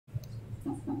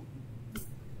All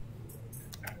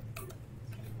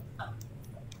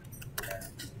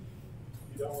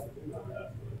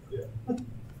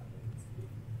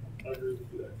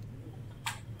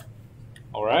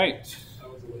right.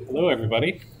 Hello,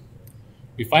 everybody.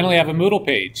 We finally have a Moodle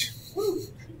page.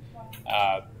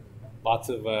 Lots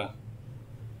of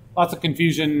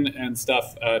confusion and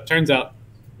stuff. Turns out,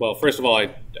 well, first of all,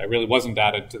 I really wasn't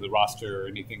added to the roster or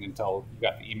anything until you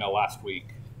got the email last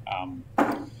week.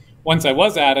 Once I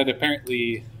was added,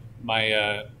 apparently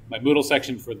my Moodle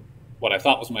section for what I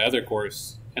thought was my other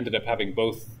course ended up having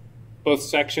both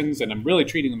sections, and I'm really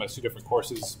treating them as two different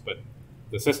courses, but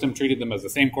the system treated them as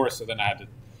the same course, so then I had to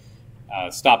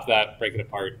stop that, break it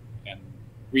apart, and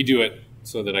redo it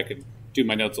so that I could do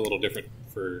my notes a little different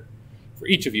for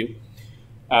each of you.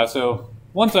 So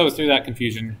once I was through that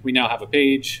confusion, we now have a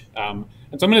page. And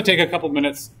so I'm going to take a couple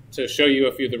minutes to show you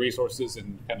a few of the resources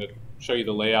and kind of show you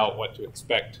the layout, what to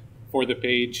expect for the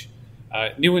page.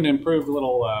 New and improved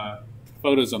little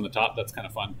photos on the top. That's kind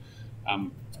of fun.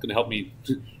 It's going to help me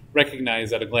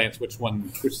recognize at a glance which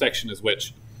section is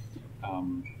which.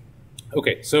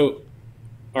 Okay, so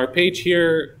our page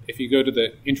here, if you go to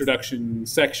the introduction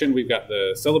section, we've got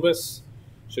the syllabus.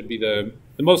 Should be the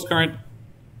most current.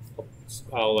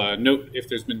 I'll note if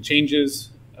there's been changes,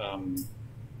 so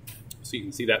you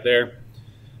can see that there.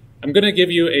 I'm going to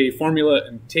give you a formula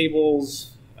and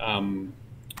tables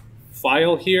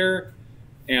file here,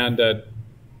 and I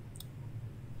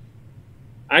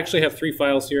actually have 3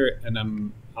 files here,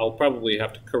 and I'll probably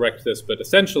have to correct this, but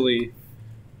essentially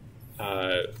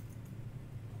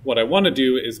what I want to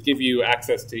do is give you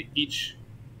access to each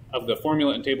of the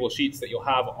formula and table sheets that you'll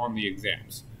have on the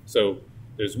exams. So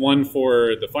there's one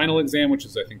for the final exam, which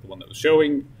is I think the one that was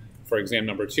showing, for exam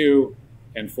number 2,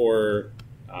 and for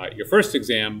your first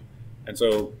exam. And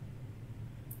so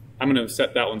I'm going to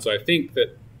set that one. So I think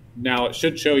that now it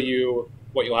should show you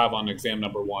what you'll have on exam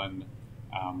number 1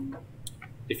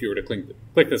 if you were to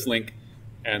click this link.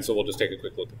 And so we'll just take a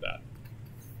quick look at that.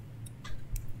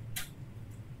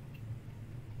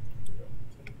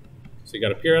 So you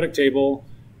got a periodic table.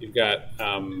 You've got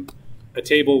a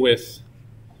table with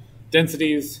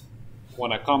densities,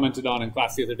 one I commented on in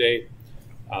class the other day.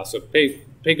 So pay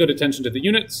good attention to the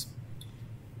units.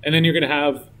 And then you're going to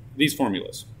have these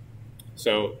formulas.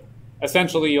 So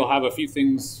essentially, you'll have a few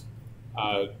things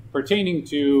pertaining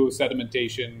to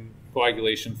sedimentation,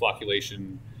 coagulation,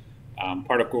 flocculation,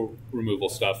 particle removal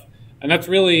stuff. And that's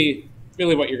really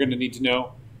what you're going to need to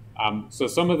know. So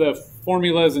some of the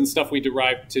formulas and stuff we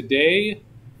derived today,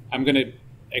 I'm going to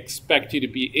expect you to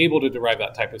be able to derive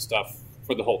that type of stuff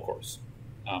for the whole course.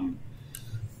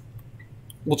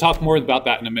 We'll talk more about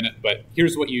that in a minute, but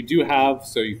here's what you do have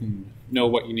so you can know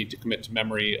what you need to commit to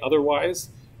memory otherwise.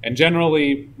 And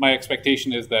generally, my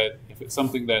expectation is that if it's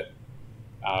something that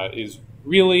is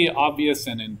really obvious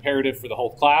and imperative for the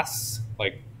whole class,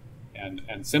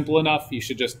 and simple enough, you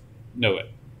should just know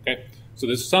it. Okay. So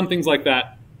there's some things like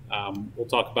that we'll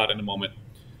talk about in a moment,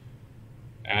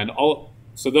 and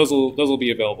so those will be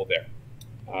available there.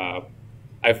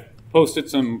 I've posted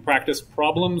some practice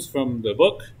problems from the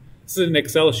book. This is an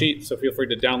Excel sheet, so feel free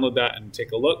to download that and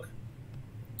take a look.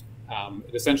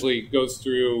 It essentially goes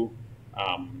through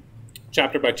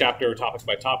chapter by chapter, topic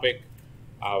by topic,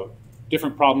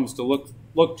 different problems to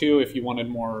look to if you wanted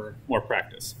more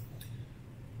practice.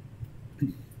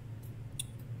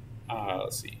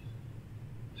 Let's see.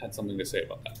 Had something to say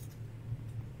about that.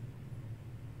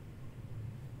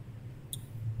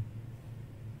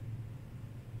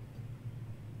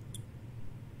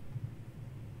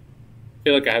 I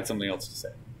feel like I had something else to say.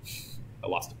 I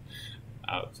lost it.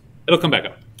 It'll come back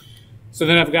up. So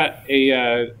then I've got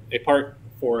a part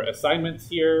for assignments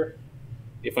here.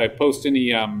 If I post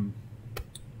any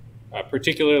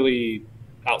particularly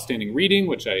outstanding reading,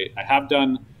 which I have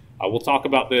done, we'll talk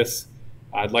about this.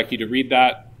 I'd like you to read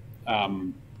that.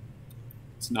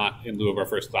 It's not in lieu of our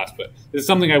first class, but this is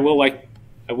something I will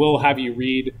have you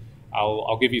read.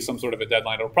 I'll give you some sort of a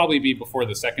deadline. It'll probably be before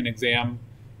the second exam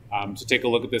to take a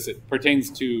look at this. It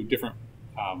pertains to different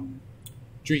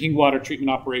drinking water treatment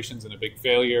operations in a big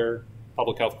failure,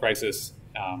 public health crisis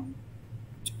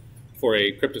for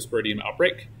a cryptosporidium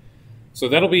outbreak. So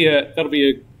that'll be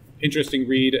a interesting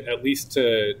read, at least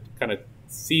to kind of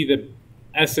see the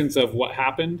essence of what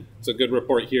happened. It's a good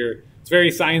report here. It's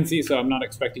very sciencey, so I'm not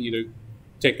expecting you to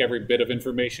take every bit of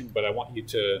information, but I want you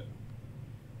to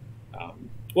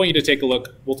take a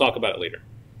look. We'll talk about it later.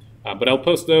 But I'll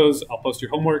post those. I'll post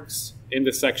your homeworks in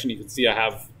this section. You can see I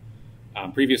have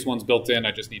previous ones built in.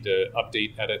 I just need to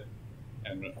update, edit,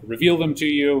 and reveal them to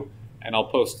you, and I'll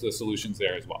post the solutions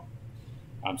there as well.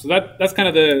 So that's kind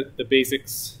of the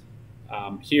basics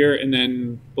here, and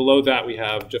then below that we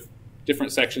have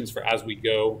different sections for as we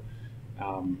go.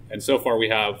 And so far we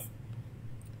have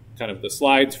kind of the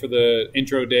slides for the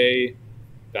intro day,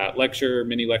 that lecture,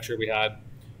 mini lecture we had,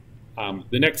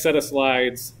 the next set of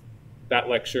slides, that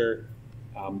lecture.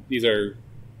 These are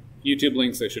YouTube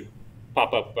links. They should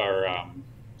pop up our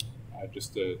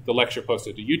just the lecture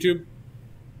posted to YouTube.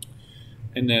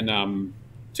 And then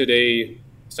today,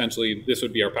 essentially, this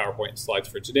would be our PowerPoint slides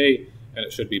for today, and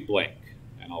it should be blank.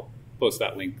 And I'll post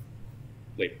that link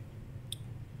later.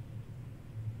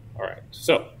 All right,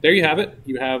 so there you have it.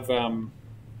 You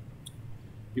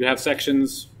have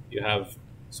sections, you have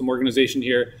some organization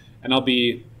here, and I'll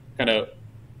be kind of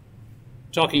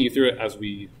talking you through it as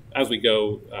we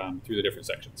go through the different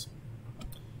sections.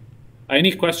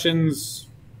 Any questions,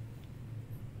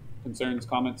 concerns,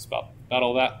 comments about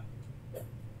all that?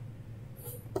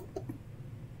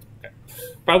 Okay.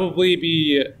 Probably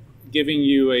be giving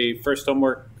you a first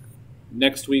homework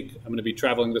next week. I'm going to be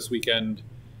traveling this weekend,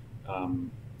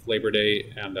 Labor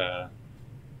Day, and I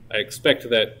expect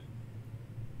that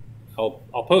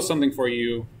I'll post something for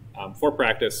you for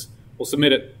practice. We'll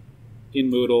submit it in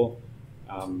Moodle.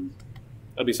 That'll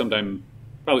be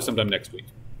probably sometime next week.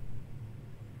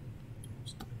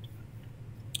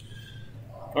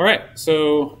 All right,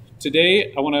 so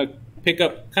today I want to pick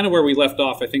up kind of where we left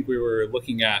off. I think we were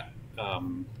looking at a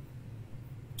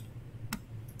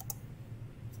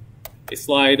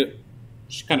slide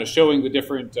kind of showing the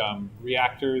different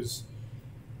reactors.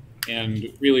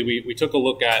 And really, we took a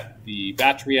look at the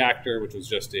batch reactor, which was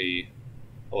just a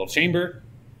little chamber,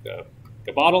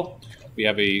 a bottle. We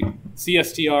have a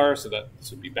CSTR, so that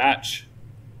this would be batch.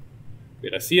 We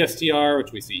had a CSTR,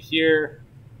 which we see here.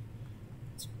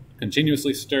 It's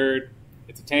continuously stirred.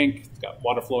 It's a tank. It's got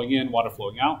water flowing in, water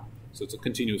flowing out. So it's a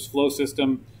continuous flow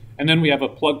system. And then we have a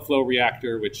plug flow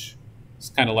reactor, which is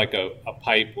kind of like a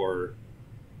pipe or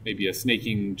maybe a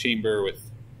snaking chamber with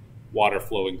water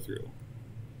flowing through.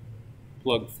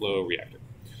 Plug flow reactor.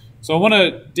 So I want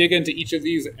to dig into each of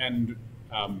these and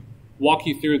walk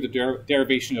you through the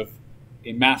derivation of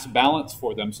a mass balance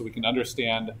for them so we can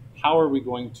understand how are we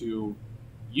going to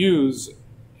use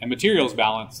a materials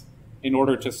balance in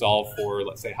order to solve for,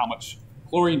 let's say, how much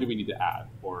chlorine do we need to add,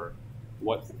 or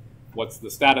what's the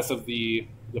status of the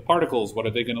particles, what are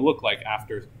they going to look like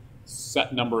after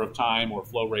set number of time or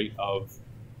flow rate of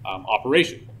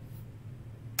operation.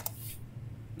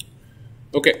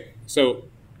 Okay, so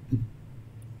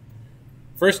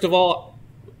first of all,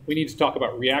 we need to talk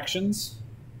about reactions.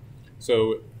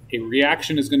 So a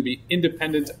reaction is going to be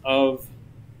independent of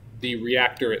the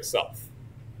reactor itself,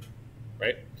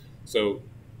 right? So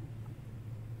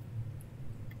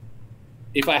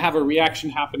if I have a reaction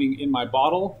happening in my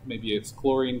bottle, maybe it's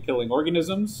chlorine killing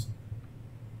organisms,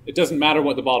 it doesn't matter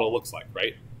what the bottle looks like,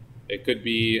 right? It could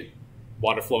be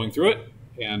water flowing through it,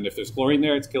 and if there's chlorine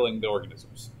there, it's killing the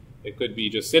organisms. It could be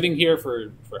just sitting here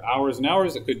for hours and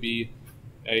hours. It could be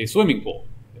a swimming pool.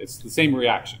 It's the same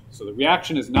reaction. So the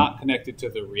reaction is not connected to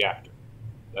the reactor.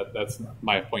 That's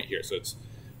my point here. So it's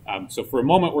so for a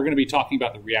moment, we're going to be talking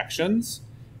about the reactions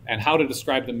and how to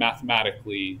describe them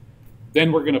mathematically.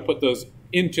 Then we're going to put those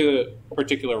into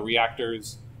particular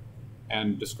reactors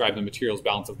and describe the materials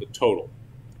balance of the total.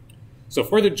 So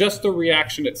for just the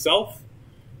reaction itself,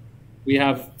 we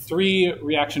have 3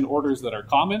 reaction orders that are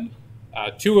common,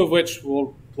 2 of which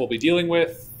we'll be dealing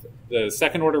with. The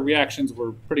second order reactions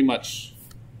we're pretty much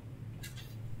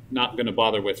not going to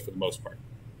bother with for the most part.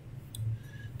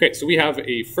 Okay, so we have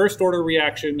a first order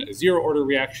reaction, a 0 order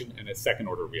reaction, and a second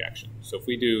order reaction. So if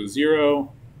we do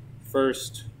 0,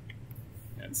 first,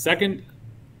 and second,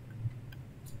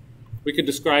 we could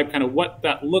describe kind of what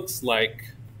that looks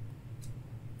like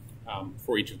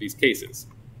for each of these cases.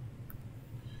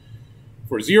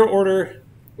 For 0 order,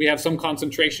 we have some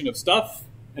concentration of stuff,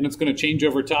 and it's going to change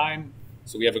over time.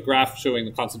 So we have a graph showing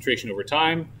the concentration over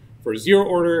time. For 0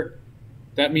 order,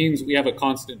 that means we have a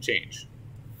constant change.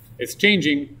 It's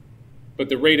changing, but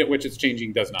the rate at which it's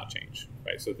changing does not change,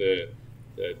 right? So the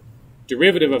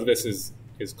derivative of this is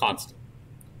constant.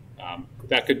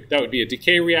 That would be a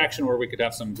decay reaction, or we could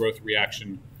have some growth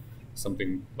reaction,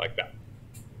 something like that.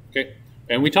 Okay,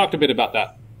 and we talked a bit about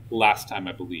that last time,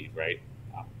 I believe, right?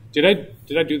 Did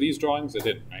I do these drawings? I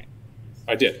didn't, right?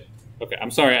 I did. Okay,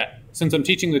 I'm sorry. Since I'm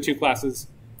teaching the 2 classes,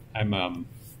 I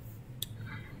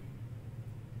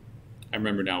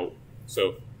remember now.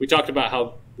 So we talked about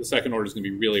how the second order is going to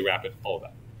be really rapid, all of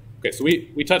that. Okay, so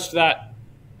we touched that,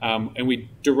 and we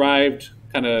derived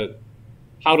kind of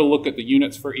how to look at the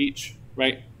units for each,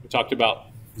 right? We talked about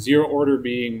 0 order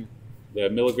being the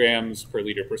milligrams per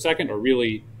liter per second, or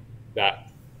really that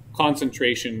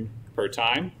concentration per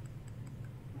time.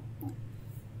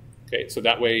 Okay, so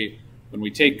that way when we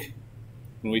take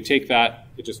that,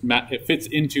 it fits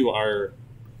into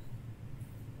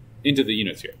the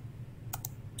units here.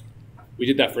 We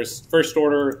did that for first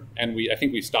order, and I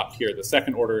think we stopped here. The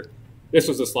second order, this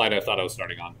was the slide I thought I was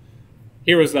starting on.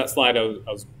 Here was that slide I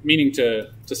was meaning to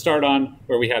start on,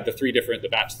 where we had the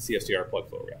batch, the CSTR, plug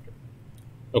flow reactor.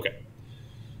 Okay.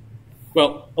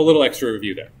 Well, a little extra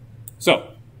review there.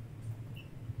 So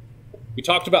we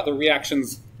talked about the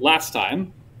reactions last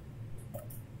time.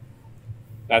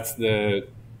 That's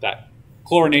that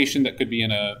chlorination that could be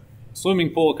in a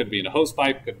swimming pool, could be in a hose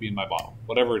pipe, could be in my bottle,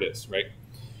 whatever it is, right?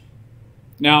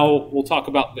 Now we'll talk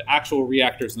about the actual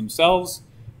reactors themselves,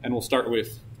 and we'll start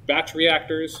with batch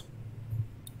reactors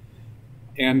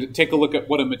and take a look at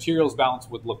what a materials balance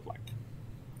would look like.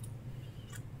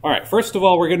 All right, first of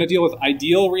all, we're going to deal with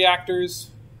ideal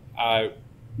reactors.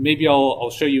 Maybe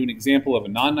I'll show you an example of a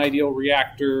non-ideal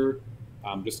reactor,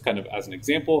 just kind of as an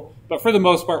example. But for the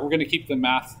most part, we're going to keep the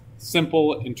math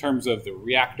simple in terms of the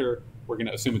reactor. We're going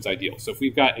to assume it's ideal. So if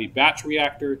we've got a batch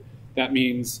reactor, that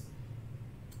means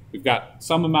we've got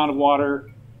some amount of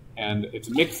water and it's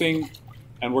mixing,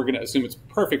 and we're going to assume it's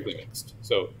perfectly mixed.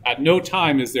 So at no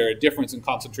time is there a difference in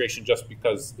concentration just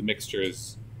because the mixture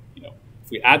is, if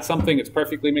we add something, it's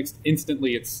perfectly mixed.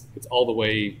 Instantly, it's all the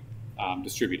way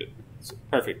distributed. It's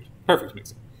perfect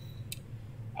mixing.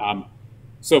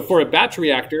 So for a batch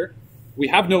reactor, we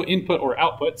have no input or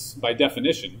outputs by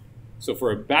definition. So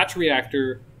for a batch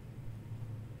reactor,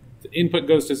 the input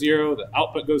goes to 0, the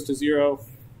output goes to 0,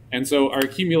 and so our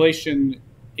accumulation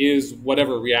is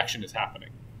whatever reaction is happening.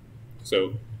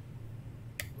 So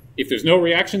if there's no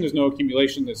reaction, there's no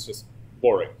accumulation, it's just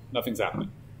boring. Nothing's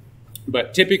happening.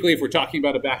 But typically, if we're talking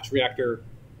about a batch reactor,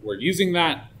 we're using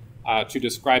that to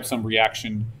describe some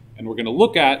reaction, and we're going to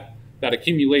look at that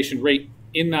accumulation rate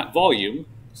in that volume.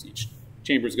 So each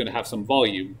chamber is going to have some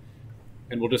volume,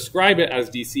 and we'll describe it as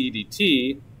dc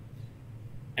dt,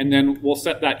 and then we'll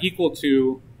set that equal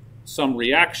to some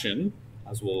reaction,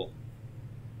 as we'll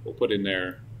put in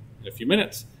there in a few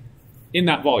minutes, in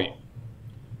that volume.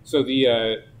 So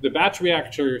the batch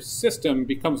reactor system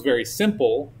becomes very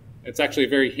simple. It's actually a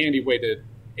very handy way to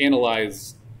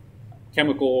analyze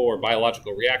chemical or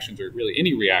biological reactions, or really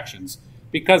any reactions,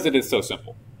 because it is so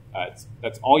simple.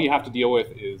 That's all you have to deal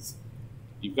with is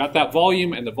you've got that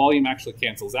volume, and the volume actually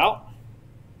cancels out.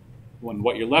 When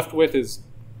what you're left with is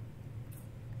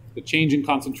the change in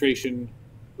concentration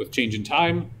with change in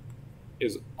time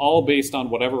is all based on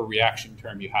whatever reaction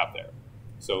term you have there.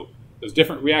 So those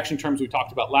different reaction terms we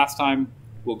talked about last time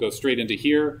will go straight into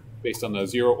here based on the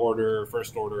 0 order,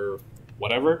 first order,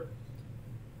 whatever.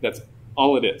 That's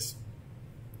all it is.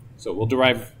 So we'll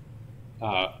derive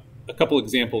a couple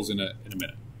examples in a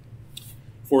minute.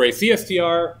 For a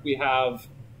CSTR, we have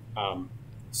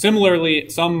similarly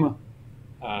some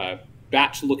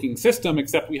batch-looking system,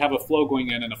 except we have a flow going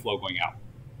in and a flow going out.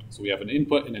 So we have an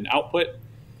input and an output.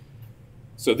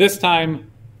 So this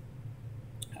time,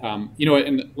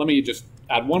 and let me just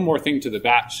add one more thing to the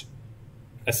batch.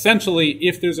 Essentially,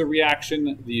 if there's a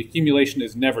reaction, the accumulation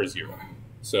is never 0.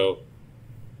 So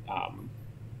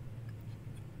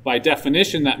by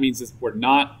definition, that means that we're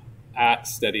not at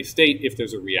steady state if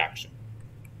there's a reaction.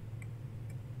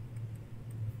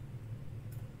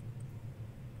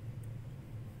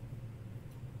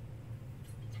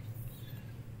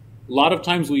 A lot of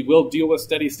times we will deal with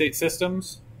steady state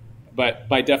systems, but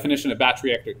by definition, a batch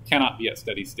reactor cannot be at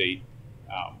steady state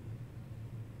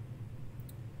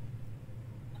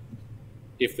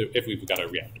if we've got a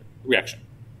reaction.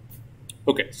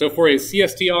 Okay, so for a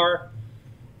CSTR,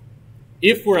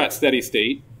 if we're at steady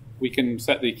state, we can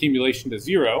set the accumulation to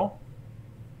 0.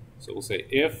 So we'll say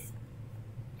if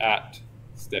at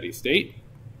steady state,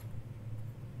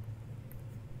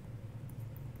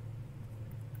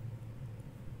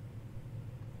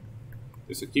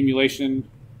 this accumulation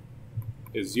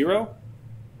is 0,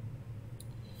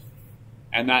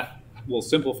 and that will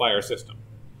simplify our system.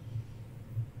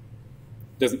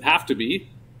 Doesn't have to be,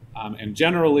 and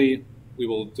generally we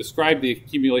will describe the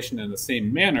accumulation in the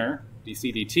same manner, dc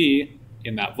dt,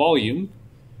 in that volume.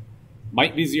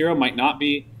 Might be 0, might not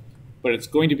be, but it's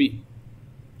going to be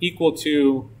equal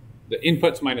to the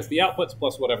inputs minus the outputs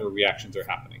plus whatever reactions are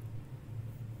happening.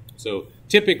 So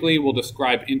typically we'll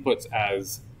describe inputs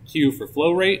as Q for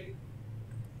flow rate,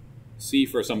 C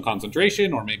for some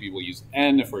concentration, or maybe we'll use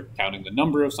N if we're counting the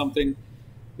number of something.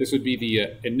 This would be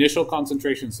the initial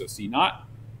concentration, so C naught,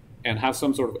 and have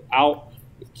some sort of out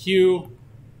with Q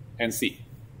and C.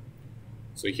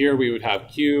 So here we would have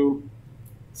Q,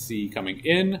 C coming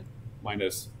in,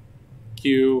 minus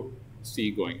Q,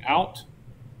 C going out,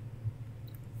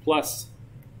 plus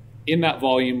in that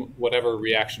volume whatever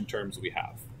reaction terms we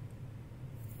have.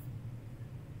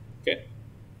 Okay.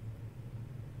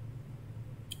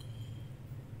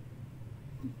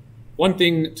 One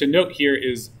thing to note here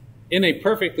is in a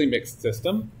perfectly mixed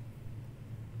system,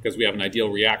 because we have an ideal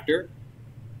reactor,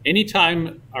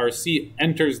 anytime our C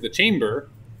enters the chamber,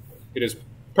 it is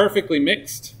perfectly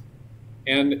mixed,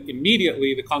 and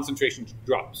immediately the concentration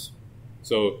drops.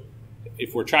 So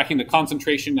if we're tracking the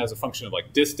concentration as a function of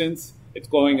like distance, it's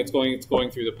going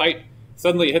through the pipe.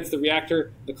 Suddenly it hits the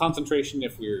reactor. The concentration,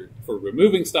 if we're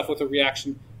removing stuff with a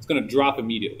reaction, it's going to drop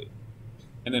immediately.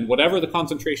 And then whatever the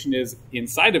concentration is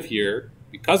inside of here,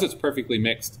 because it's perfectly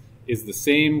mixed, is the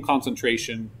same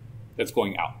concentration that's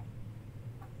going out,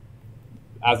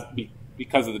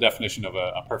 because of the definition of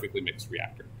a perfectly mixed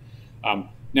reactor.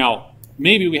 Now,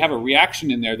 maybe we have a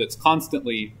reaction in there that's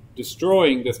constantly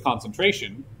destroying this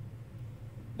concentration.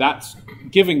 That's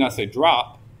giving us a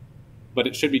drop, but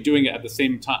it should be doing it at the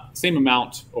same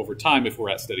amount over time if we're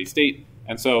at steady state.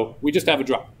 And so we just have a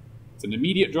drop. It's an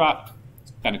immediate drop.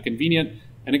 It's kind of convenient.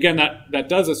 And again, that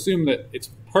does assume that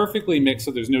it's perfectly mixed,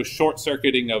 so there's no short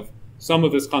circuiting of some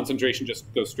of this concentration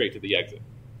just goes straight to the exit.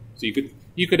 So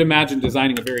you could imagine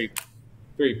designing a very,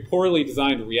 very poorly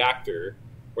designed reactor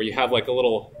where you have like a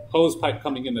little hose pipe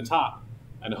coming in the top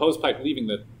and a hose pipe leaving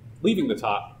the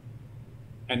top,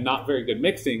 and not very good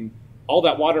mixing. All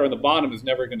that water on the bottom is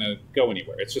never going to go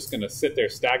anywhere. It's just going to sit there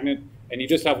stagnant, and you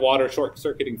just have water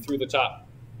short-circuiting through the top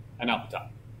and out the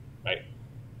top, right?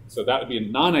 So that would be a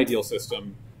non-ideal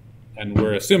system, and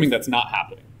we're assuming that's not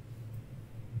happening.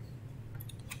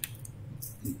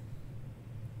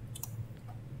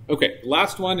 Okay,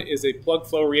 last one is a plug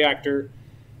flow reactor,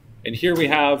 and here we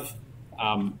have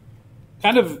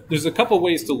there's a couple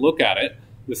ways to look at it.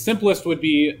 The simplest would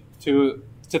be to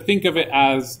think of it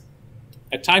as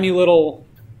a tiny little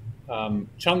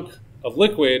chunk of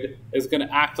liquid is going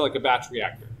to act like a batch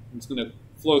reactor. It's going to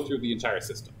flow through the entire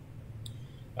system.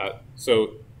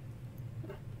 So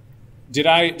did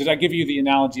I give you the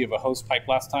analogy of a hose pipe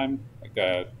last time, like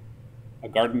a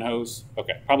garden hose?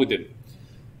 Okay, probably didn't.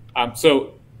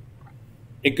 So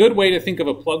a good way to think of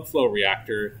a plug flow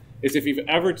reactor is if you've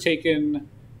ever taken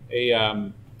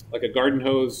like a garden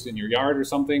hose in your yard or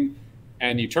something,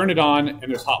 and you turn it on and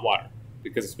there's hot water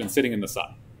because it's been sitting in the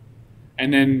sun.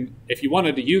 And then if you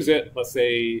wanted to use it, let's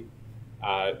say,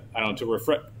 I don't know, to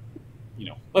refresh,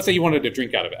 let's say you wanted to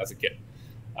drink out of it as a kid.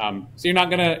 So you're not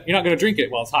gonna drink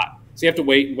it while it's hot. So you have to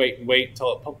wait and wait and wait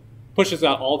until it pushes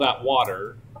out all that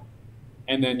water,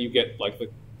 and then you get like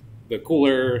the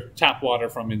cooler tap water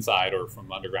from inside or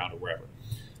from underground or wherever.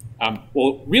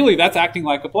 Well, really, that's acting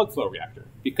like a plug flow reactor,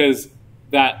 because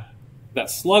that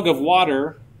slug of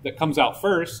water that comes out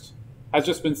first has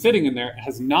just been sitting in there,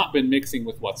 has not been mixing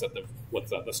with what's at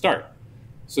the start.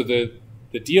 So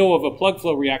the deal of a plug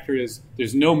flow reactor is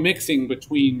there's no mixing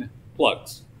between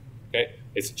plugs. Okay,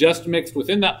 it's just mixed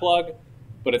within that plug,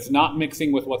 but it's not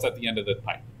mixing with what's at the end of the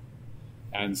pipe.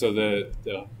 And so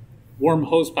the warm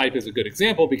hose pipe is a good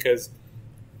example, because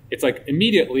it's like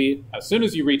immediately, as soon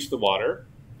as you reach the water,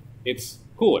 it's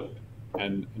cooler,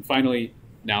 and finally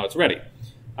now it's ready.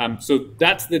 So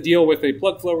that's the deal with a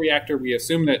plug flow reactor. We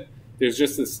assume that there's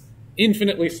just this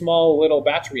infinitely small little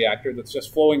batch reactor that's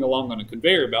just flowing along on a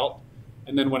conveyor belt,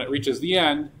 and then when it reaches the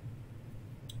end,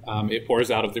 it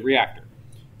pours out of the reactor.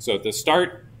 So at the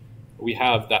start, we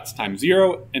have that's time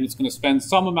 0, and it's going to spend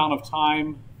some amount of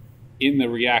time in the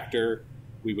reactor.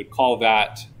 We would call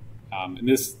that, and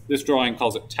this drawing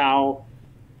calls it tau.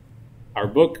 Our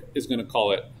book is going to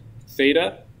call it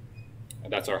theta,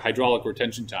 and that's our hydraulic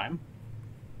retention time.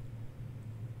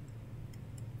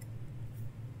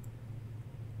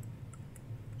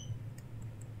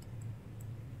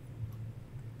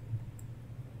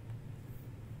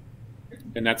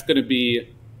 And that's going to be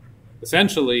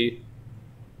essentially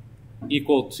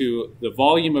equal to the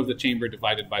volume of the chamber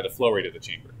divided by the flow rate of the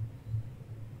chamber.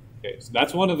 Okay, so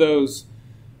that's one of those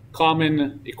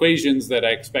common equations that I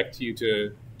expect you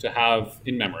to have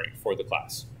in memory for the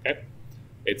class. Okay,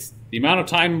 it's the amount of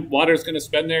time water is going to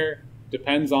spend there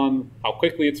depends on how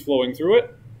quickly it's flowing through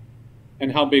it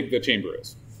and how big the chamber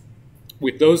is.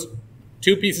 With those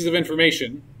two pieces of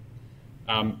information,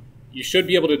 you should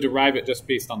be able to derive it just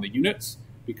based on the units,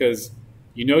 because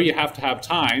you have to have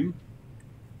time,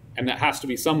 and that has to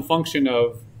be some function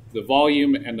of the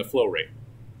volume and the flow rate.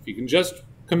 If you can just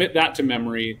commit that to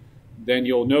memory, then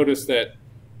you'll notice that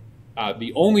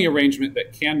the only arrangement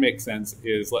that can make sense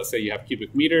is, let's say you have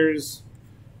cubic meters.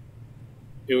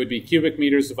 It would be cubic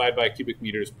meters divided by cubic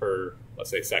meters per, let's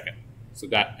say, second. So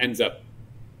that ends up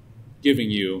giving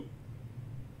you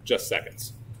just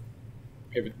seconds.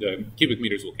 The cubic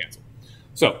meters will cancel.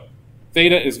 So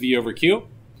theta is V over Q.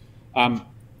 And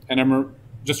I'm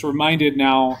just reminded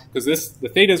now, because the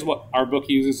theta is what our book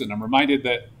uses, and I'm reminded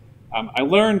that I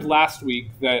learned last week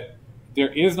that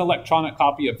there is an electronic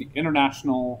copy of the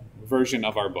international version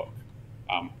of our book.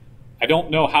 I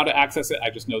don't know how to access it. I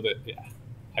just know that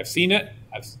I've seen it.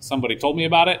 Somebody told me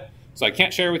about it. So I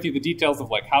can't share with you the details of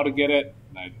like how to get it.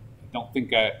 And I don't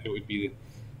think it would be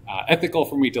ethical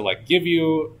for me to like give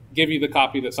you the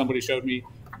copy that somebody showed me,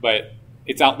 but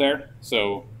it's out there.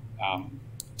 So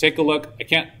take a look. I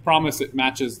can't promise it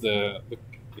matches the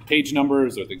page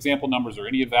numbers or the example numbers or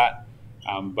any of that,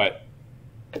 but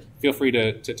feel free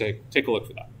to take a look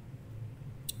for that.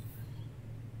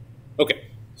 Okay,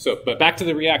 so but back to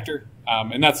the reactor,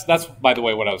 and that's by the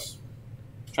way what I was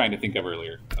trying to think of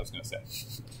earlier. I was going to say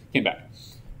came back.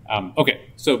 Okay,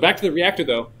 so back to the reactor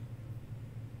though.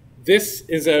 This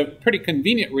is a pretty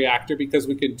convenient reactor because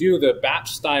we can do the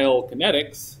batch style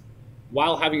kinetics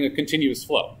while having a continuous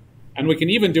flow. And we can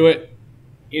even do it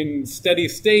in steady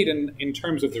state in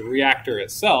terms of the reactor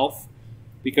itself,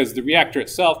 because the reactor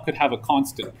itself could have a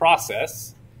constant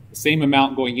process, the same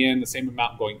amount going in, the same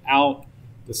amount going out,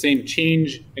 the same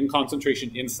change in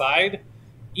concentration inside,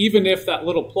 even if that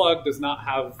little plug does not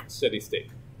have steady state.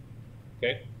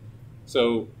 Okay?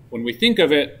 So when we think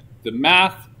of it, the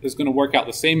math is going to work out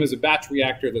the same as a batch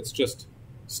reactor that's just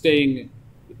staying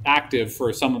active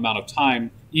for some amount of time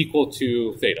equal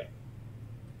to theta.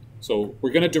 So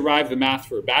we're going to derive the math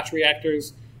for batch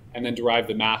reactors and then derive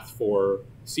the math for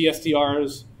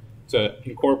CSTRs to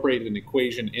incorporate an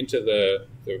equation into the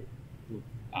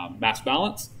mass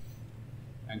balance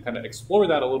and kind of explore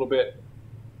that a little bit.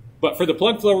 But for the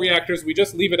plug flow reactors, we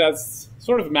just leave it as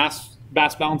sort of mass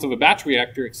balance of a batch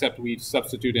reactor, except we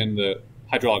substitute in the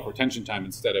hydraulic retention time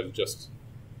instead of just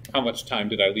how much time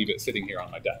did I leave it sitting here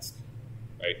on my desk,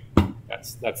 right?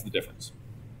 That's the difference.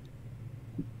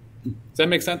 Does that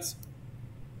make sense?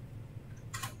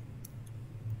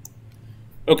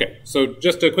 Okay, so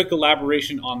just a quick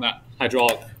elaboration on that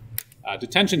hydraulic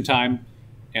detention time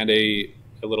and a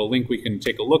little link we can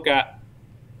take a look at.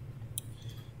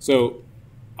 So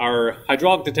our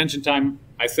hydraulic detention time,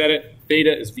 I said it,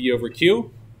 theta is V over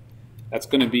Q. That's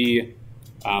going to be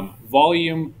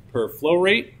volume per flow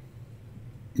rate.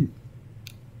 And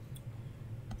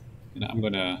I'm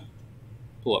going to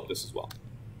pull up this as well.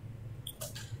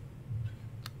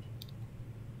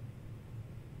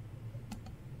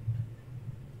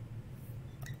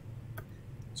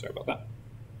 Sorry about that.